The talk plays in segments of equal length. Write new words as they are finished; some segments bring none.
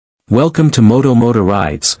Welcome to Moto Motor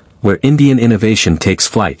Rides, where Indian innovation takes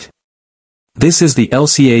flight. This is the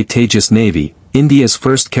LCA Tejas Navy, India's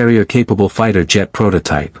first carrier-capable fighter jet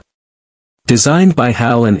prototype. Designed by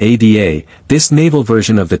HAL and ADA, this naval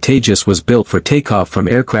version of the Tejas was built for takeoff from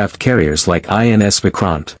aircraft carriers like INS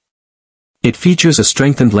Vikrant. It features a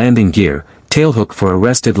strengthened landing gear, tailhook for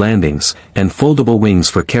arrested landings, and foldable wings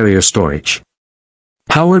for carrier storage.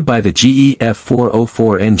 Powered by the GE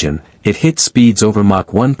F404 engine, it hits speeds over Mach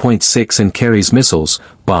 1.6 and carries missiles,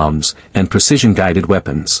 bombs, and precision-guided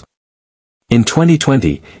weapons. In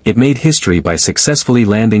 2020, it made history by successfully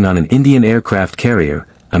landing on an Indian aircraft carrier,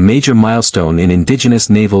 a major milestone in indigenous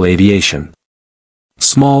naval aviation.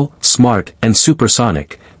 Small, smart, and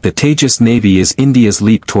supersonic, the Tejas Navy is India's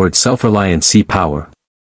leap toward self-reliant sea power.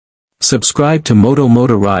 Subscribe to Moto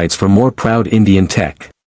Motor Rides for more proud Indian tech.